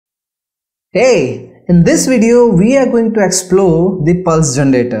Hey, in this video we are going to explore the pulse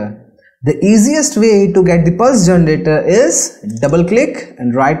generator. The easiest way to get the pulse generator is double click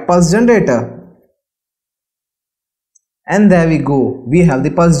and write pulse generator. And there we go, we have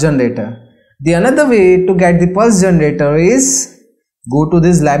the pulse generator. The another way to get the pulse generator is go to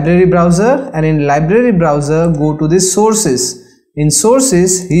this library browser, and in library browser go to the sources. In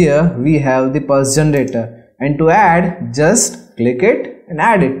sources, here we have the pulse generator, and to add just click it and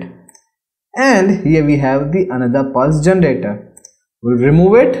add it. And here we have the another pulse generator. We'll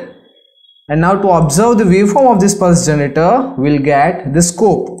remove it, and now to observe the waveform of this pulse generator, we'll get the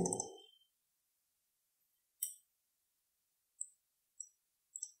scope.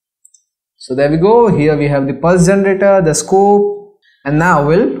 So there we go, here we have the pulse generator, the scope, and now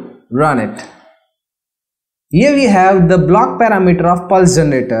we'll run it. Here we have the block parameter of pulse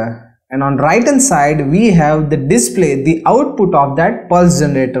generator, and on right hand side we have the display, the output of that pulse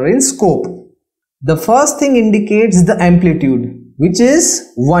generator in scope. The first thing indicates the amplitude, which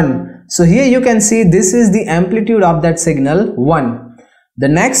is 1. So here you can see this is the amplitude of that signal 1. The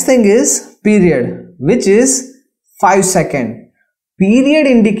next thing is period, which is 5 seconds. Period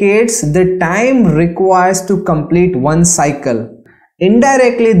indicates the time requires to complete one cycle.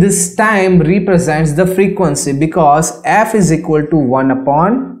 Indirectly this time represents the frequency because f is equal to 1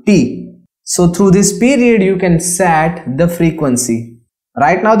 upon t. So through this period you can set the frequency.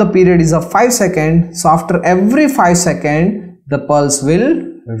 Right now the period is of 5 seconds, so after every 5 seconds the pulse will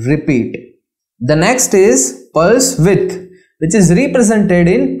repeat. The next is pulse width, which is represented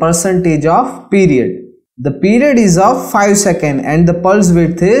in percentage of period. The period is of 5 seconds and the pulse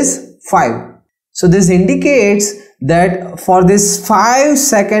width is 5. So this indicates that for this 5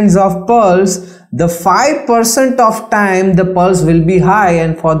 seconds of pulse, the 5% of time the pulse will be high,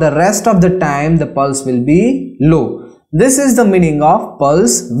 and for the rest of the time the pulse will be low. This is the meaning of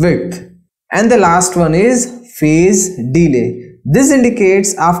pulse width. And the last one is phase delay. This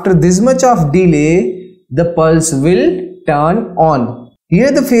indicates after this much of delay the pulse will turn on.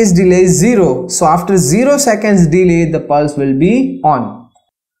 Here the phase delay is 0, so after 0 seconds delay the pulse will be on.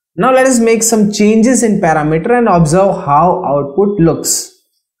 Now let us make some changes in parameter and observe how output looks.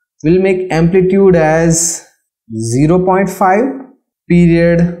 We'll make amplitude as 0.5,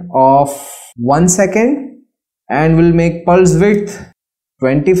 period of 1 second, and we'll make pulse width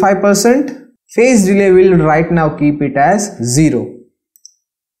 25%. Phase delay will right now keep it as 0.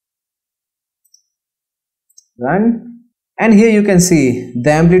 Run. And here you can see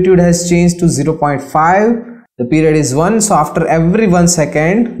the amplitude has changed to 0.5. The period is 1, so after every 1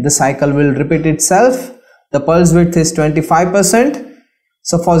 second the cycle will repeat itself. The pulse width is 25%.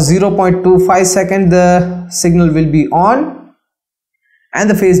 So for 0.25 seconds the signal will be on and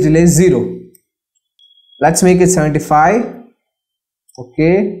the phase delay is 0. Let's make it 75.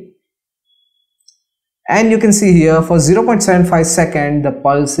 Okay. And you can see here for 0.75 seconds the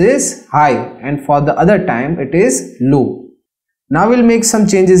pulse is high, and for the other time it is low. Now we'll make some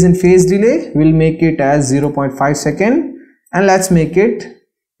changes in phase delay. We'll make it as 0.5 seconds and let's make it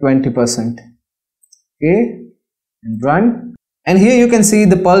 20%. Okay, and run. And here you can see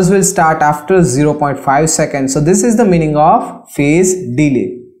the pulse will start after 0.5 seconds. So this is the meaning of phase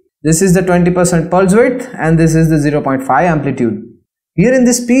delay. This is the 20% pulse width and this is the 0.5 amplitude. Here in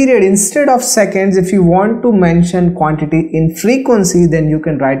this period, instead of seconds, if you want to mention quantity in frequency, then you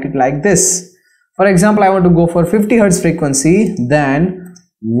can write it like this. For example, I want to go for 50 Hz frequency, then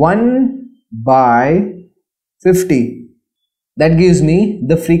 1 by 50. That gives me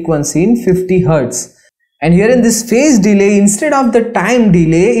the frequency in 50 Hz. And here in this phase delay, instead of the time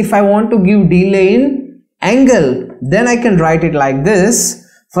delay, if I want to give delay in angle, then I can write it like this.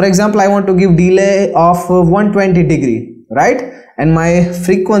 For example, I want to give delay of 120 degree, right? And my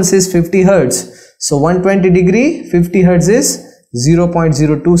frequency is 50 Hz. So 120 degree, 50 Hz is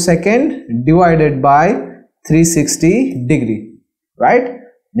 0.02 second divided by 360 degree, right?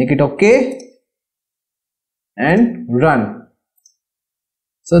 Make it okay and run.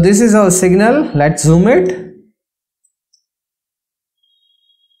 So this is our signal. Let's zoom it.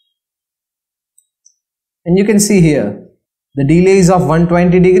 And you can see here the delay is of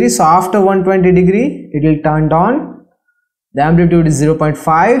 120 degrees. So after 120 degree it will turn on. The amplitude is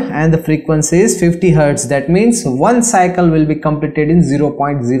 0.5 and the frequency is 50 Hz. That means one cycle will be completed in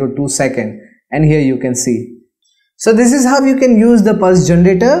 0.02 second. And here you can see. So this is how you can use the pulse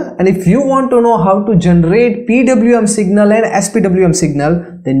generator. And if you want to know how to generate PWM signal and SPWM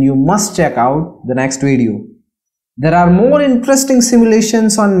signal, then you must check out the next video. There are more interesting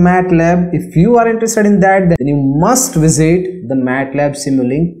simulations on MATLAB. If you are interested in that, then you must visit the MATLAB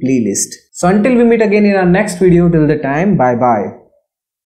Simulink playlist. So until we meet again in our next video, till the time, bye bye.